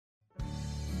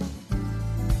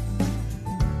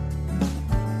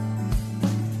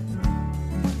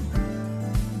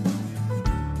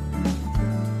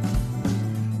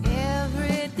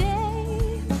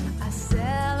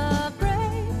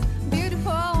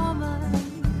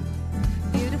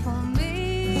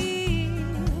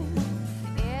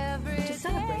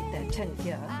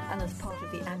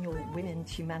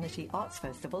Women's Humanity Arts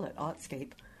Festival at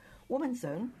Artscape, Woman's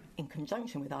Zone, in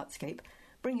conjunction with Artscape,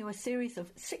 bring you a series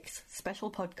of 6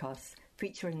 special podcasts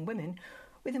featuring women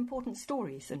with important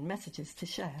stories and messages to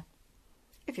share.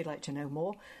 If you'd like to know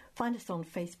more, find us on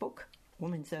Facebook,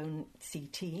 Woman's Zone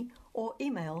CT, or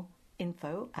email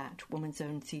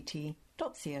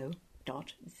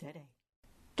info@womanzonect.co.za.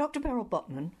 Dr. Beryl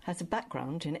Botman has a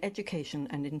background in education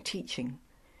and in teaching.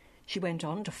 She went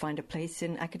on to find a place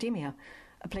in academia,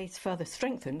 a place further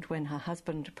strengthened when her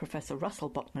husband, Professor Russell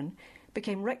Botman,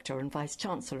 became rector and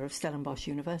vice-chancellor of Stellenbosch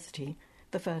University,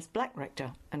 the first black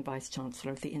rector and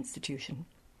vice-chancellor of the institution.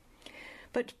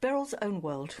 But Beryl's own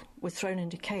world was thrown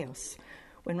into chaos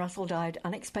when Russell died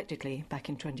unexpectedly back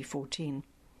in 2014.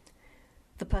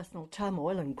 The personal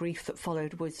turmoil and grief that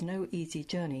followed was no easy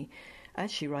journey,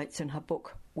 as she writes in her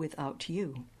book, Without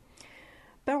You.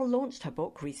 Beryl launched her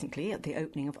book recently at the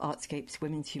opening of Artscape's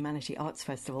Women's Humanity Arts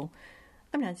Festival.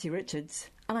 I'm Nancy Richards,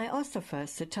 and I asked her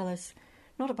first to tell us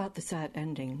not about the sad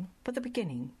ending, but the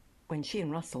beginning, when she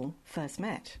and Russell first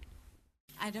met.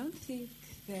 I don't think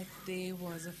that there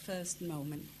was a first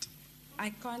moment. I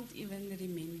can't even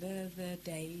remember the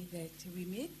day that we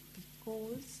met,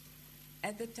 because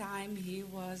at the time he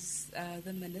was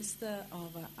the minister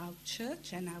of our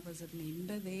church, and I was a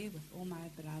member there with all my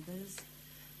brothers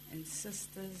and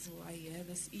sisters who are here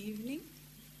this evening.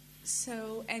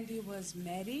 So, and he was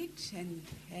married and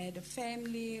had a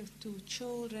family of 2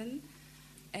 children,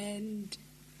 and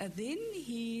then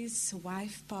his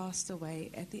wife passed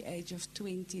away at the age of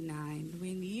 29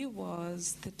 when he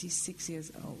was 36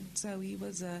 years old. So he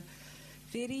was a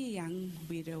very young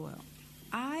widower.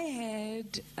 I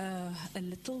had a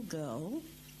little girl,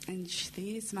 and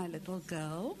there's my little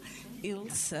girl,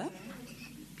 Ilse.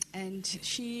 And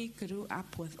she grew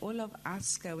up with all of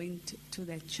us going to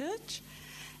that church.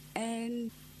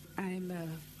 And I'm a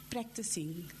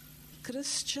practicing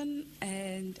Christian,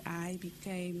 and I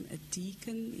became a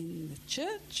deacon in the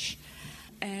church.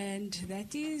 And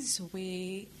that is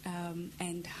where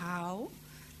and how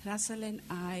Russell and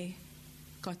I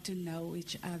got to know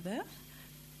each other,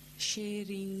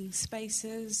 sharing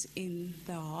spaces in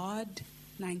the hard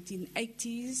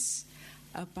 1980s,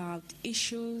 about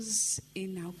issues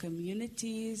in our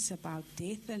communities, about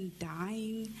death and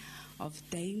dying, of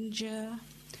danger,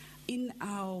 in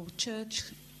our church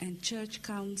and church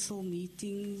council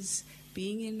meetings,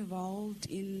 being involved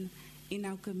in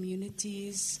our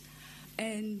communities,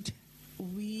 and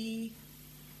we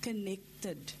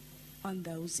connected on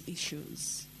those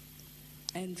issues.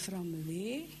 And from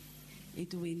there,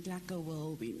 it went like a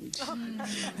whirlwind.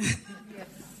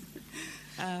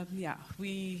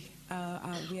 We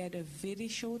had a very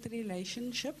short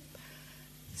relationship.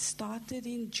 Started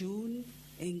in June,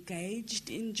 engaged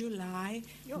in July,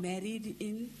 married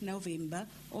in November,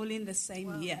 all in the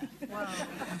same year. Wow.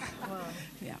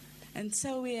 Yeah. And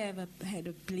so we had a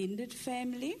blended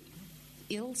family.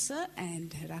 Ilse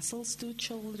and Russell's 2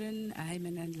 children,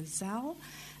 Ayman and Lizelle.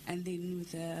 And then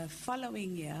the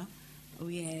following year,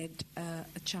 we had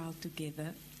a child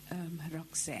together,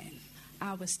 Roxanne.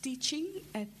 I was teaching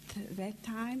at that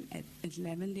time at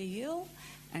Lavender Hill,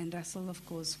 and Russell, of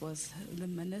course, was the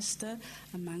minister,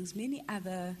 amongst many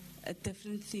other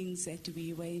different things that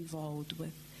we were involved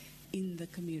with in the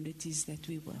communities that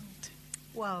we worked.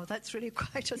 Wow, that's really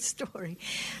quite a story.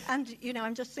 And,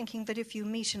 I'm just thinking that if you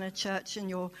meet in a church and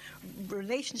your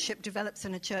relationship develops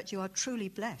in a church, you are truly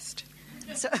blessed.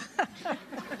 So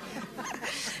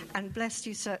and blessed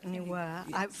you certainly were.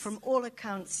 Yes. From all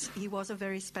accounts, he was a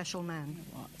very special man. He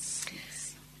was,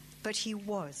 yes. But he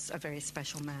was a very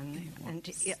special man. And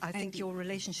I think your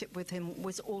relationship with him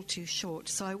was all too short.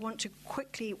 So I want to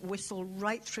quickly whistle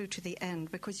right through to the end,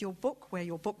 because your book, where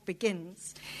your book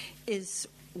begins, is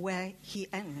where he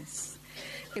ends.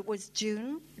 It was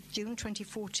June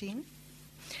 2014.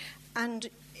 And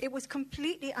it was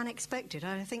completely unexpected.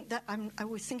 I think that I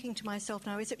was thinking to myself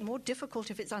now, is it more difficult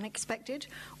if it's unexpected,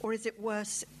 or is it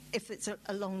worse if it's a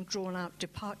long, drawn-out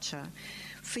departure?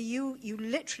 For you, you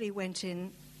literally went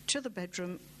in to the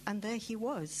bedroom, and there he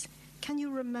was. Can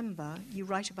you remember, you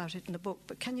write about it in the book,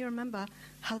 but can you remember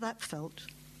how that felt?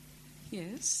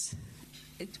 Yes.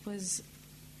 It was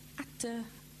utter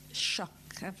shock.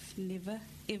 I've never,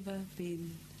 ever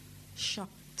been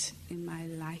shocked in my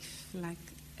life like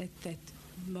at that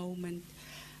moment.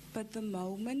 But the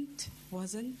moment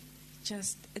wasn't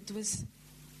just, it was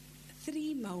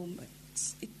 3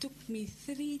 moments. It took me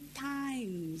 3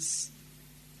 times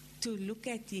to look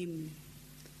at him,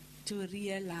 to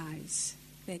realize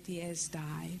that he has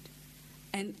died.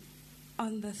 And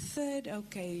on the 3rd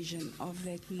occasion of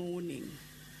that morning,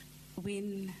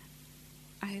 when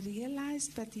I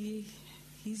realized that he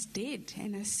he's dead.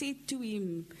 And I said to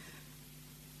him,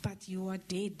 but you are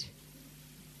dead.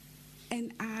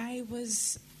 And I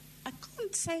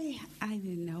can't say I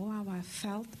didn't know how I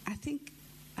felt. I think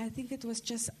it was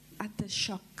just utter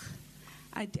shock.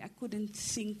 I couldn't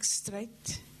think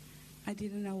straight. I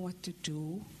didn't know what to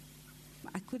do.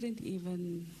 I couldn't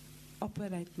even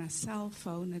operate my cell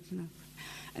phone. I don't know.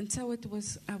 And so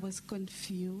I was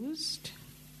confused.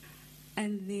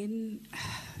 And then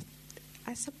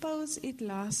I suppose it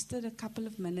lasted a couple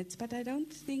of minutes, but I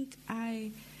don't think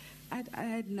I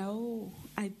had no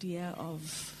idea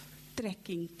of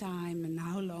tracking time and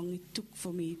how long it took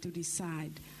for me to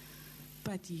decide.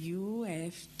 But you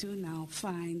have to now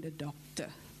find a doctor.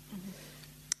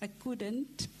 Mm-hmm. I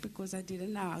couldn't because I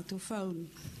didn't know how to phone.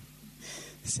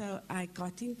 So I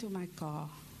got into my car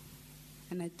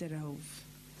and I drove.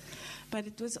 But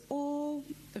it was all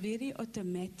very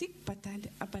automatic, but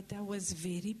I was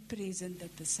very present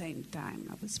at the same time.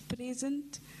 I was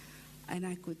present and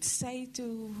I could say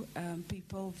to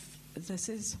people, this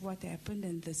is what happened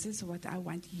and this is what I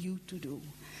want you to do.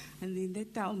 And then they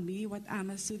tell me what I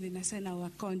must do. Then I say, no, I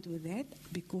can't do that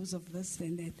because of this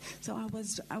and that. So I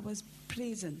was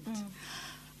present. Mm.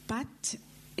 But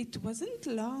it wasn't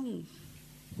long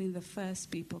when the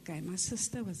first people came. My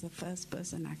sister was the first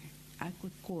person I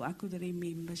could call. I could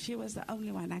remember. She was the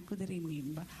only one I could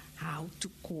remember how to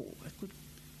call. I could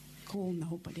call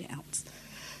nobody else.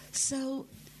 So,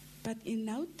 but in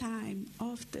no time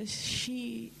after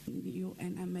she knew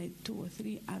and I made 2 or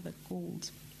 3 other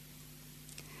calls,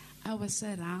 I was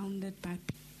surrounded by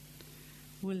people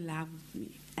who loved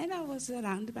me. And I was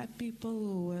surrounded by people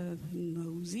who were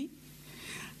nosy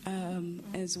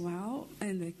as well.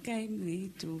 And they came there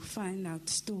to find out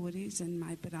stories. And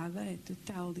my brother had to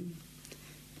tell them,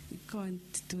 you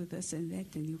can't do this and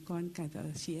that, and you can't cut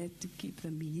us. She had to keep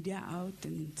the media out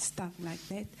and stuff like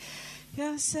that.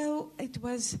 Yeah, so it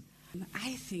was,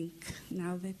 I think,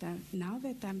 now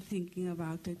that I'm thinking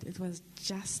about it, it was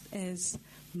just as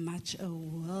much a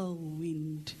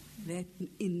whirlwind that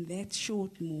in that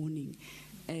short morning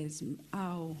as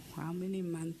how many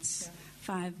months,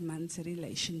 5 months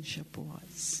relationship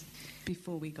was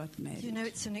before we got married. You know,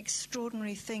 it's an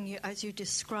extraordinary thing. As you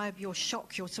describe your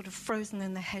shock, you're sort of frozen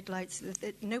in the headlights.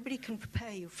 Nobody can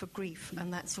prepare you for grief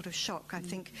and that sort of shock. I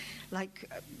think, like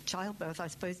childbirth, I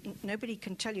suppose, nobody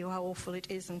can tell you how awful it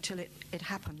is until it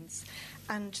happens.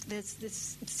 And there's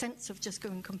this sense of just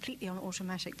going completely on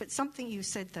automatic. But something you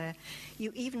said there,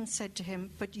 you even said to him,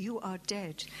 but you are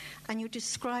dead. And you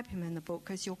describe him in the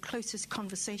book as your closest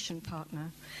conversation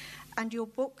partner. And your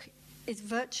book is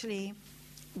virtually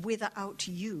without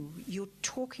you. You're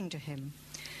talking to him.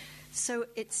 So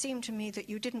it seemed to me that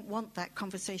you didn't want that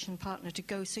conversation partner to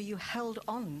go, so you held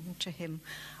on to him.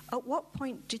 At what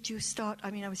point did you start?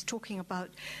 I mean, I was talking about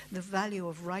the value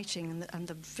of writing and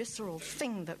the visceral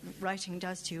thing that writing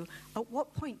does to you. At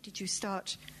what point did you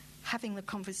start having the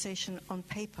conversation on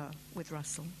paper with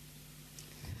Russell?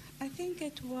 I think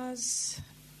it was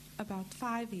about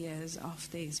 5 years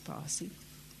after his passing.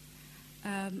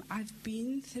 I've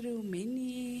been through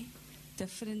many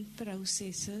different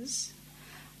processes,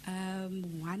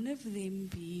 one of them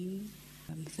being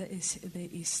the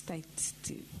estate.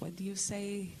 What do you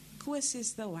say? Koos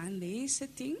is the one there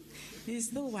sitting. He's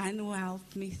the one who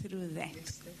helped me through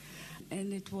that.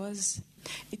 And it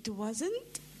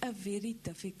wasn't a very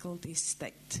difficult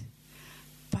estate,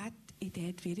 but it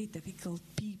had very difficult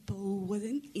people who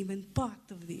weren't even part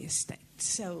of the estate.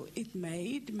 So it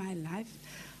made my life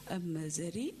a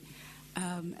misery,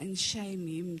 and shame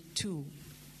him too.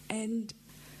 And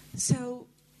so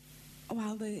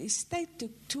while the estate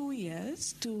took 2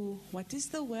 years to, what is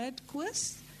the word,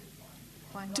 Koos?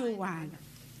 To one.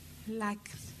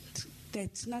 Like,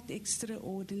 that's not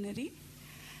extraordinary.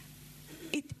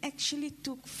 It actually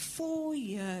took 4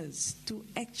 years to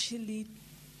actually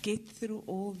get through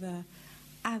all the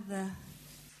other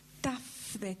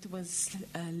stuff that was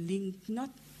linked, not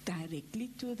directly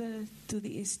to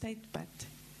the estate, but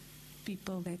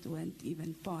people that weren't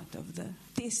even part of the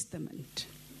testament.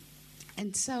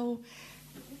 And so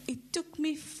it took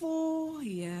me 4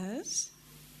 years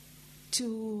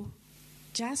to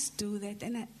just do that.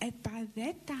 And by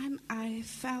that time I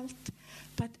felt,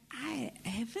 but I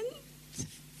haven't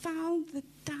found the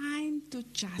time to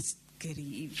just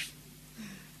grieve.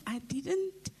 I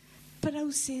didn't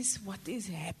process what is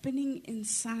happening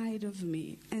inside of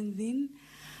me. And then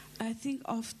I think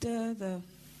after the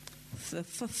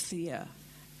 5th year,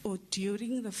 or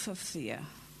during the 5th year,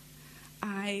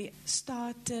 I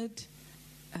started,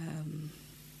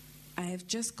 I have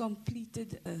just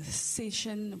completed a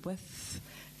session with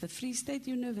the Free State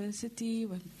University,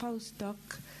 with postdoc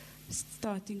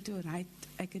starting to write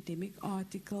academic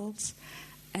articles,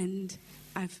 and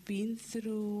I've been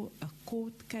through a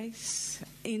court case,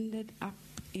 ended up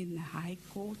in High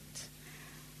Court.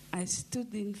 I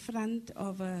stood in front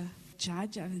of a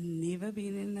judge. I've never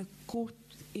been in a court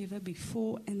ever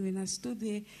before, and when I stood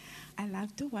there, I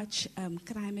love to watch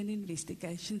crime and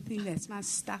investigation thing. That's my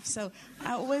stuff. So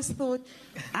I always thought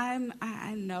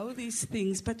I know these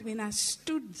things, but when I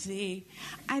stood there,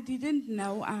 I didn't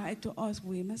know. I had to ask,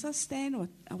 where must I stand?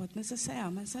 What must I say?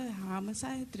 How must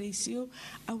I address you?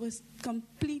 I was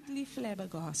completely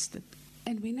flabbergasted.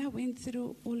 And when I went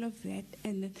through all of that,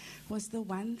 and it was the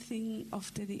one thing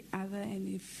after the other, and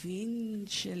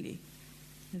eventually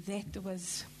that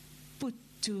was put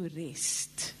to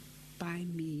rest by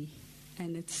me,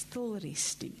 and it's still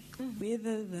resting.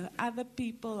 Whether the other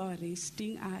people are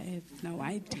resting, I have no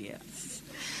idea.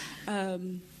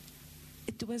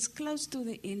 It was close to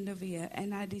the end of the year,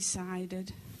 and I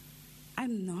decided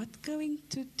I'm not going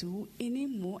to do any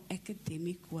more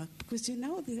academic work, because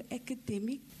the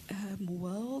academic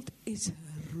world is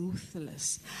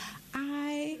ruthless.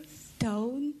 I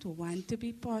don't want to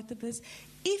be part of this.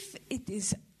 If it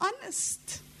is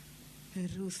honest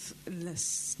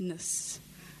ruthlessness,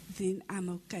 then I'm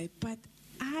okay. But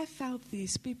I felt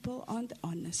these people aren't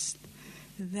honest.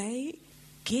 They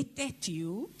get at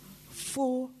you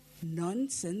for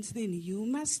nonsense, then you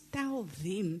must tell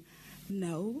them,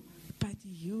 no, but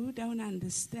you don't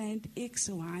understand X,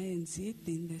 Y, and Z.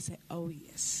 Then they say, oh,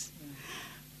 yes.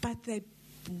 But they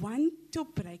want to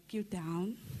break you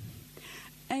down.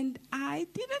 And I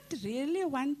didn't really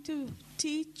want to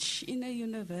teach in a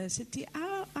university.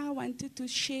 I wanted to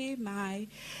share my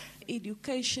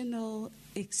educational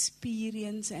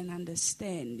experience and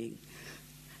understanding.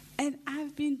 And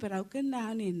I've been broken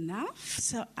down enough,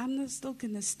 so I'm not still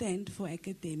going to stand for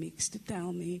academics to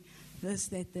tell me this,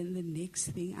 that, and the next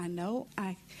thing. I know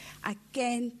I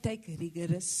can take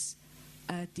rigorous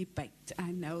debate.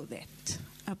 I know that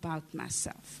about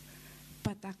myself.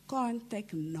 But I can't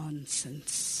take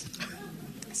nonsense.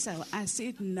 So I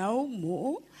said, no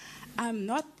more. I'm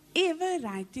not ever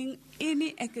writing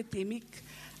any academic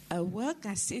work.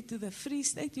 I said to the Free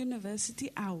State University,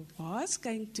 I was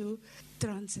going to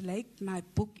translate my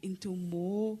book into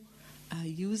more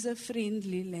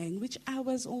user-friendly language. I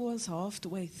was always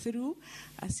halfway through.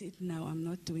 I said, no, I'm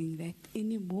not doing that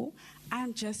anymore.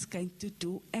 I'm just going to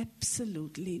do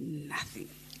absolutely nothing.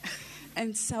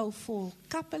 And so for a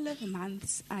couple of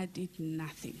months, I did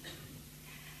nothing.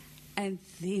 And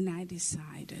then I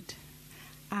decided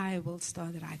I will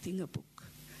start writing a book.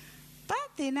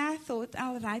 But then I thought,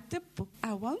 I'll write a book.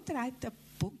 I won't write a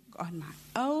book on my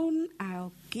own.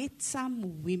 I'll get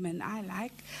some women.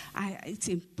 It's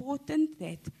important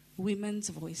that women's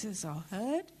voices are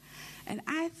heard. And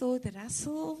I thought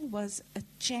Russell was a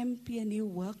champion. He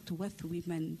worked with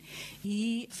women.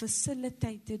 He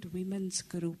facilitated women's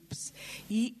groups.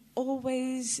 He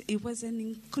was an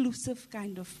inclusive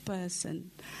kind of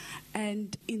person,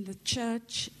 and in the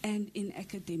church and in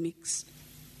academics.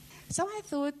 So I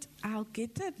thought I'll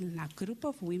get a group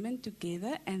of women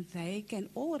together, and they can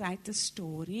all write a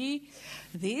story,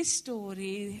 their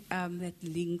story that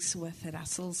links with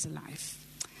Russell's life.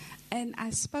 And I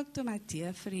spoke to my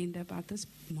dear friend about this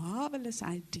marvelous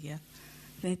idea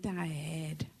that I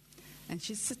had. And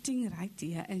she's sitting right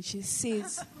here, and she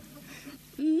says,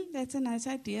 that's a nice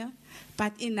idea,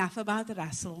 but enough about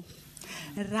Russell.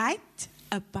 Write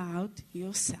about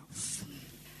yourself.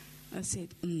 I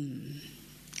said, And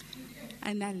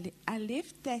I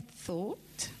left that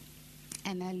thought,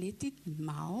 and I let it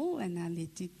mull, and I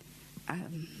let it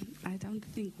I don't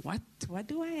think, what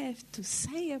do I have to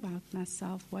say about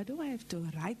myself? What do I have to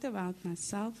write about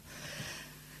myself?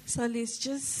 So let's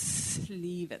just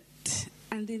leave it.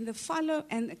 And then the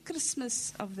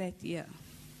Christmas of that year,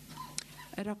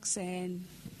 Roxanne,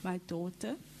 my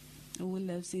daughter, who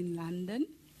lives in London,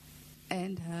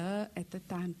 and her, at the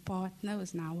time, partner,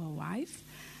 was now a wife,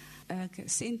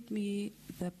 sent me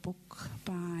the book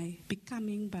by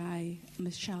Becoming by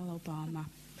Michelle Obama.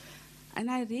 And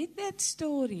I read that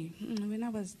story. When I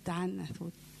was done, I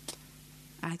thought,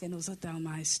 I can also tell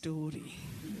my story.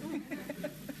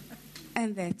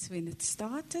 And that's when it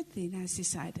started. Then I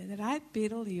decided, right,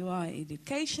 Beryl, you are an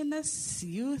educationist.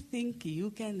 You think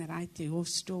you can write your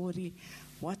story.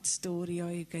 What story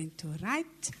are you going to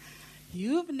write?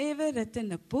 You've never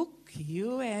written a book.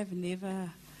 You have never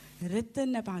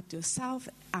written about yourself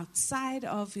outside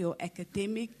of your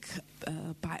academic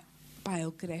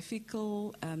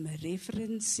biographical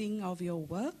referencing of your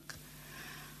work.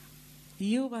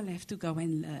 You will have to go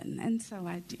and learn. And so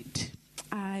I did.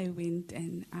 I went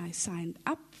and I signed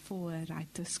up for a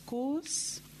writer's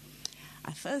course.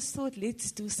 I first thought,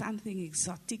 let's do something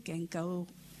exotic and go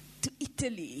to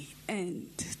Italy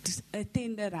and to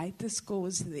attend a writer's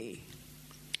course there.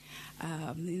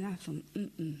 Then I thought,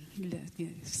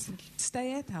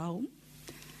 stay at home.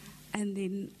 And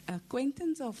then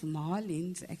acquaintance of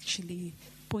Marlene's actually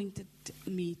pointed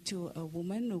me to a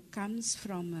woman who comes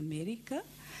from America,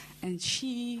 and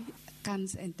she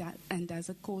comes and does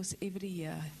a course every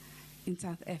year in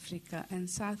South Africa. And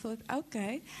so I thought,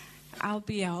 okay, I'll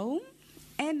be home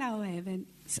and I'll have an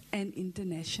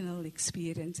international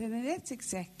experience. And that's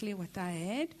exactly what I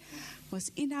had.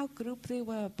 Was in our group there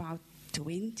were about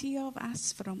 20 of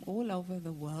us from all over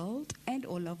the world and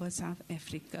all over South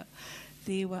Africa.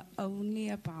 There were only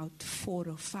about 4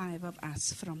 or 5 of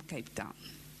us from Cape Town.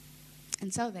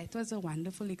 And so that was a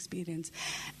wonderful experience.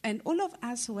 And all of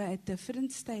us were at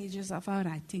different stages of our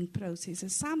writing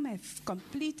processes. Some have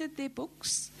completed their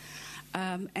books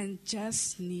and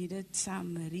just needed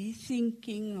some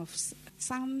rethinking of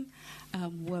some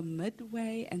were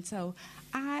midway. And so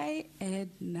I had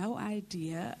no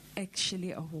idea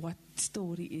actually of what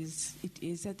story it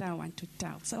is that I want to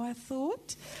tell. So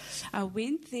I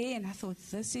went there and I thought,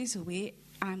 this is where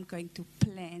I'm going to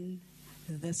plan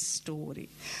this story.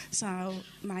 So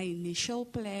my initial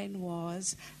plan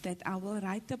was that I will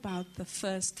write about the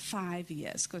first 5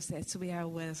 years, because that's where I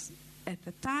was at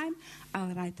the time.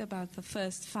 I'll write about the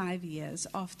first 5 years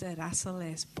after Russell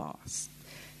has passed.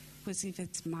 Because if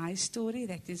it's my story,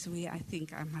 that is where I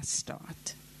think I must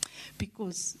start.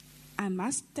 Because I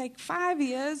must take 5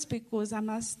 years, because I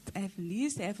must at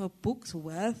least have a book's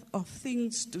worth of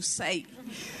things to say,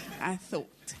 I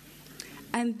thought.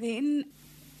 And then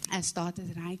I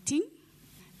started writing,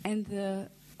 and the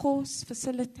course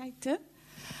facilitator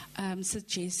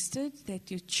suggested that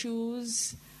you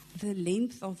choose the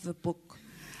length of the book.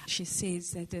 She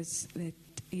says that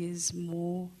is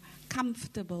more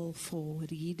comfortable for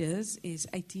readers is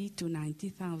 80 to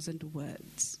 90,000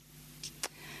 words.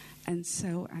 And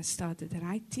so I started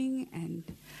writing, and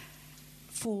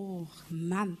for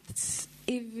months,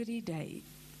 every day,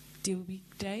 till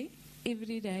weekday,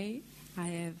 every day, I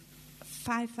have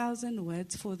 5,000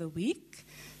 words for the week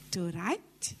to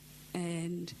write,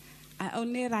 and I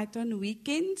only write on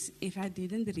weekends if I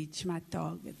didn't reach my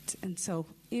target. And so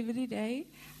every day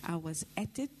I was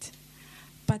at it.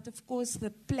 But of course the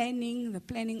planning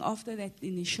after that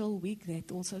initial week,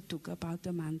 that also took about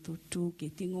a month or two,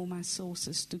 getting all my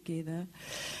sources together.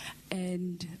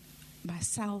 And my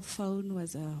cell phone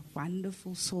was a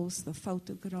wonderful source, the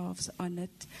photographs on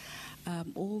it.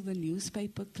 All the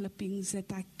newspaper clippings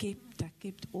that I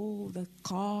kept all the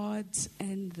cards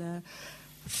and the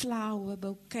flower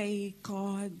bouquet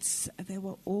cards. They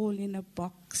were all in a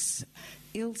box.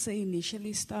 Ilse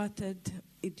initially started,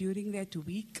 during that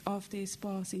week after his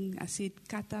passing, I said,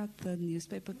 cut out the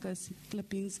newspaper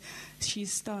clippings. She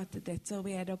started that, so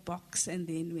we had a box, and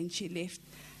then when she left,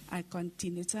 I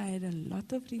continued. So I had a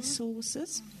lot of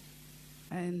resources.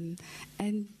 And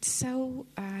so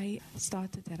I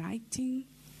started writing,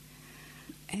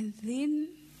 and then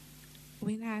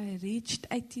when I reached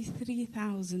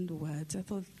 83,000 words, I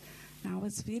thought, now I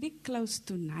was very close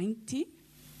to 90.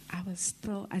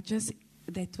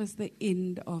 That was the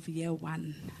end of year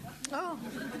 1. Oh.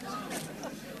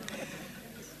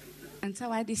 And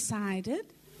so I decided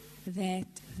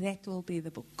that will be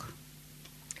the book.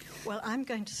 Well, I'm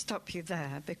going to stop you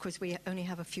there because we only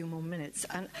have a few more minutes.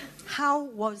 And how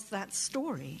was that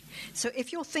story? So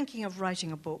if you're thinking of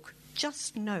writing a book,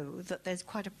 just know that there's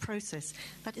quite a process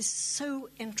that is so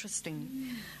interesting,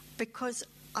 because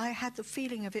I had the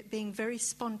feeling of it being very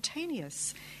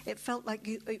spontaneous. It felt like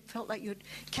you'd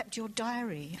kept your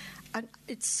diary. And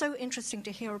it's so interesting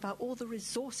to hear about all the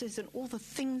resources and all the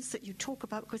things that you talk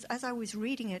about, because as I was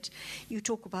reading it, you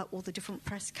talk about all the different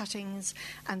press cuttings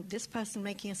and this person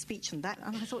making a speech and that.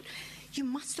 And I thought, you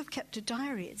must have kept a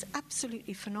diary. It's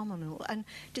absolutely phenomenal. And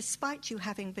despite you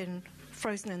having been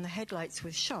frozen in the headlights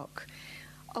with shock,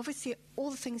 obviously,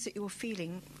 all the things that you were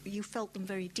feeling, you felt them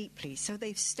very deeply. So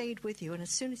they've stayed with you. And as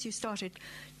soon as you started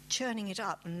churning it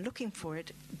up and looking for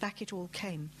it, back it all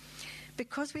came.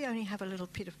 Because we only have a little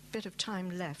bit of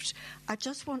time left, I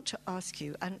just want to ask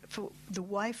you, and for the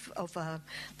wife of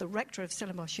the rector of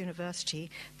Stellenbosch University,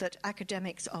 that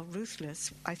academics are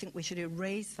ruthless, I think we should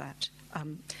erase that,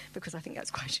 because I think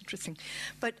that's quite interesting.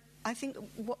 But I think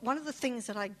one of the things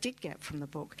that I did get from the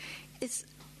book is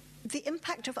the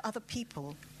impact of other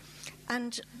people.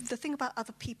 And the thing about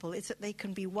other people is that they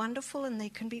can be wonderful and they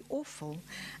can be awful.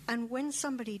 And when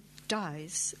somebody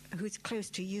dies who's close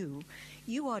to you,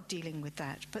 you are dealing with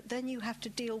that. But then you have to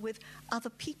deal with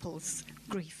other people's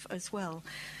grief as well.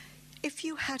 If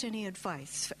you had any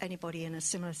advice for anybody in a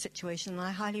similar situation, and I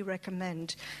highly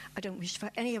recommend, I don't wish for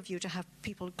any of you to have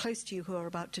people close to you who are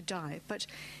about to die, but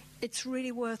it's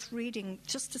really worth reading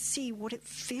just to see what it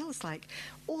feels like.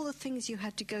 All the things you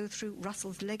had to go through,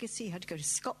 Russell's legacy, you had to go to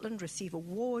Scotland, receive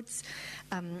awards,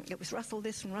 it was Russell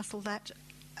this and Russell that,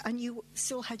 and you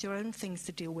still had your own things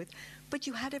to deal with, but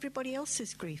you had everybody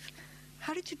else's grief.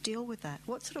 How did you deal with that?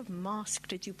 What sort of mask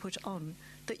did you put on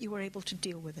that you were able to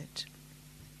deal with it?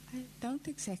 I don't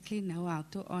exactly know how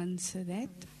to answer that.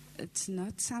 It's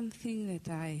not something that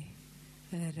I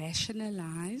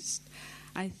rationalized.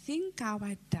 I think how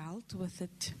I dealt with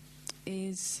it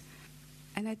is,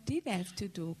 and I did have to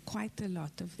do quite a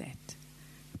lot of that.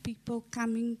 People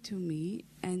coming to me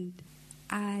and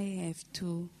I have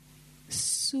to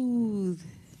soothe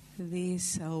their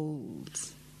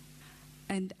souls.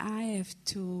 And I have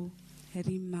to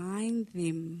remind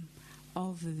them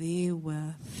of their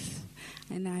worth.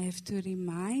 And I have to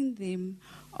remind them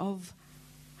of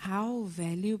how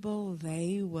valuable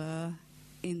they were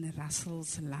in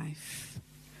Russell's life.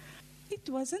 It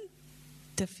wasn't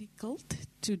difficult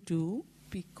to do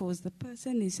because the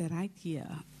person is right here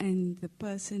and the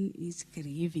person is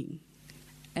grieving.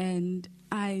 And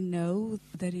I know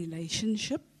the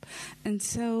relationship. And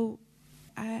so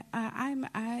I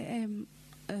am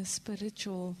a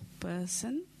spiritual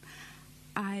person.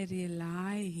 I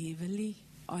rely heavily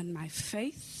on my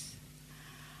faith,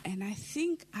 and I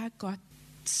think I got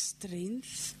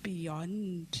strength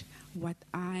beyond what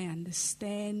I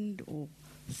understand or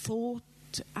thought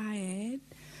I had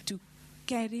to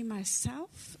carry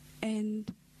myself. And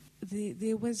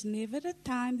there was never a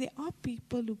time. There are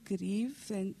people who grieve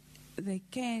and they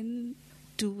can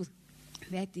do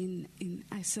that in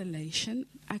isolation.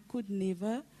 I could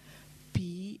never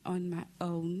be on my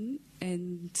own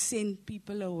and send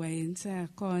people away and say, I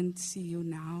can't see you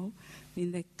now.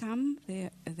 When they come, they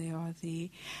are there.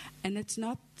 And it's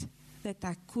not that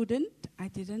I couldn't, I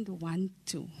didn't want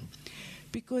to.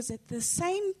 Because at the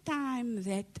same time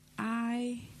that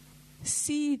I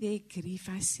see their grief,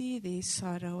 I see their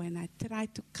sorrow, and I try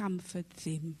to comfort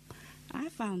them, I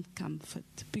found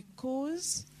comfort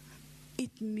because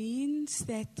it means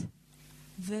that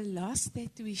the loss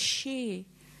that we share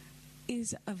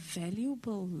is a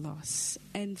valuable loss.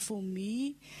 And for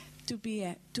me to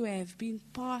have been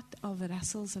part of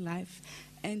Russell's life,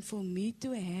 and for me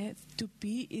to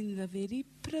be in the very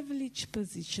privileged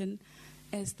position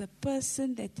as the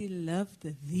person that he loved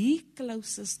the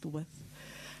closest with,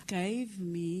 gave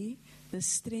me the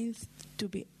strength to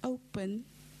be open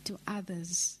to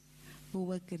others who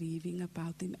were grieving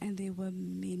about him. And there were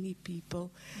many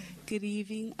people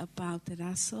grieving about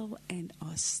Russell and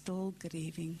are still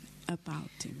grieving about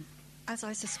him. As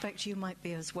I suspect you might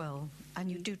be as well,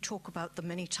 and you do talk about the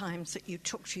many times that you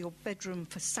took to your bedroom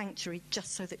for sanctuary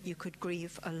just so that you could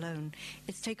grieve alone.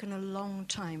 It's taken a long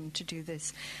time to do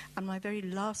this. And my very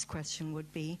last question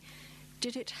would be,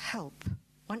 did it help?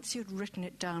 Once you'd written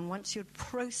it down, once you'd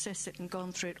processed it and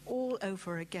gone through it all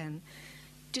over again,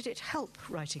 did it help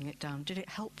writing it down? Did it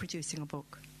help producing a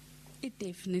book? It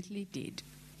definitely did.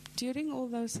 During all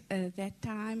those that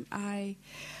time, I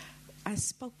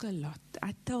spoke a lot.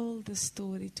 I told the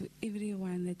story to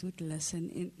everyone that would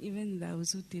listen, and even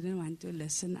those who didn't want to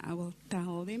listen, I will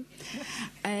tell them.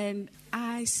 And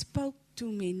I spoke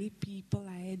to many people.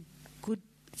 I had good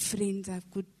friends, I have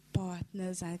good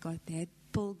partners. I had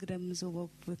pilgrims who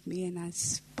worked with me, and I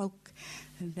spoke.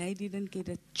 And they didn't get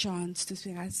a chance to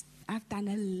speak. I've done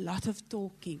a lot of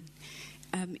talking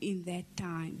in that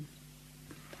time.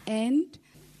 And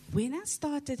when I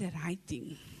started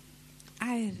writing,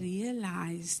 I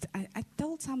realized, I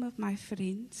told some of my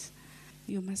friends,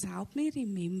 you must help me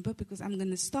remember, because I'm going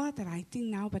to start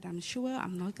writing now, but I'm sure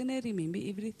I'm not going to remember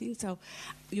everything, so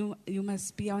you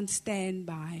must be on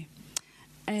standby.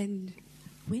 And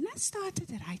when I started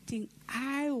writing,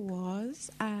 I was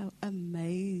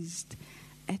amazed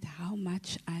at how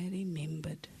much I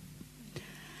remembered.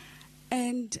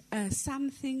 And some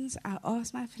things I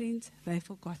asked my friends, they've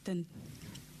forgotten.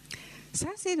 So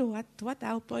I said, what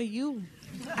help are you?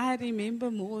 I remember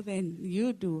more than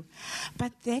you do.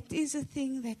 But that is a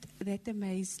thing that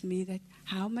amazed me, that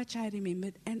how much I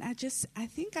remembered. And I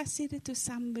think I said it to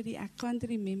somebody, I can't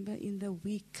remember, in the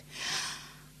week.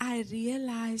 I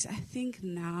realize, I think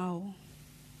now,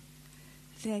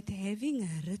 that having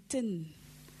written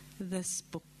this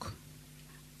book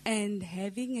and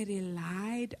having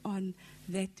relied on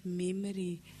that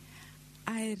memory,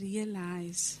 I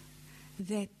realize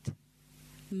that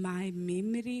my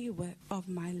memory of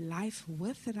my life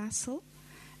with Russell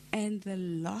and the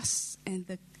loss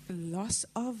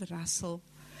of Russell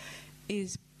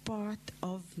is part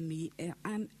of me.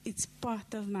 It's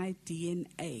part of my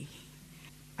DNA.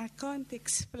 I can't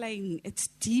explain. It's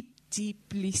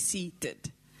deeply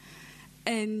seated.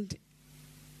 And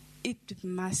it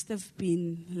must have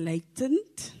been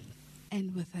latent.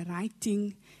 And with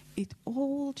writing, it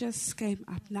all just came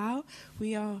up. Now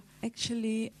we are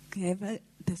actually have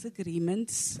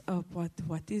disagreements of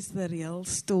what is the real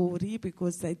story,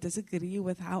 because they disagree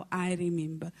with how I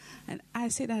remember. And I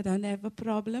said, I don't have a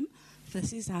problem.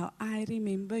 This is how I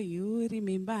remember. You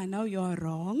remember. I know you're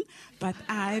wrong, but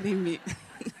I remember.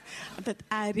 But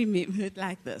I remember it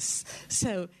like this.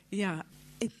 So, yeah,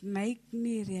 it made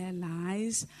me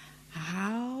realize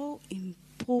how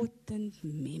important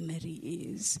memory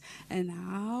is, and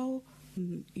how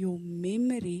your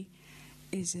memory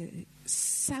is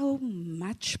so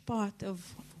much part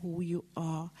of who you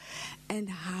are, and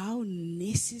how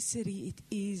necessary it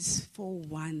is for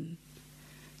one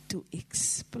to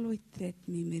exploit that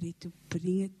memory, to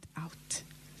bring it out.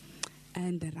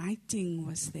 And the writing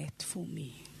was that for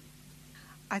me.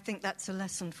 I think that's a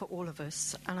lesson for all of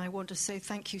us, and I want to say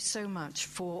thank you so much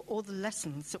for all the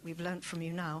lessons that we've learned from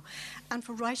you now, and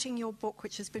for writing your book,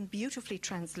 which has been beautifully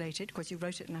translated, because you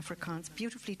wrote it in Afrikaans,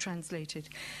 beautifully translated.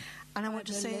 And I want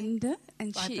to say... Belinda,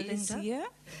 and she is here.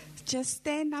 Just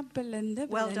stand up, Belinda.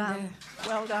 Well done.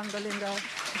 Well done, Belinda.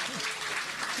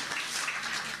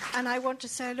 And I want to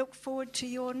say I look forward to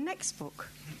your next book.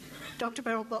 Dr.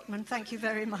 Beryl Botman, thank you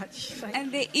very much.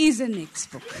 And there is a next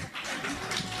book.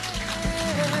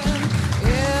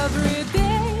 Every day.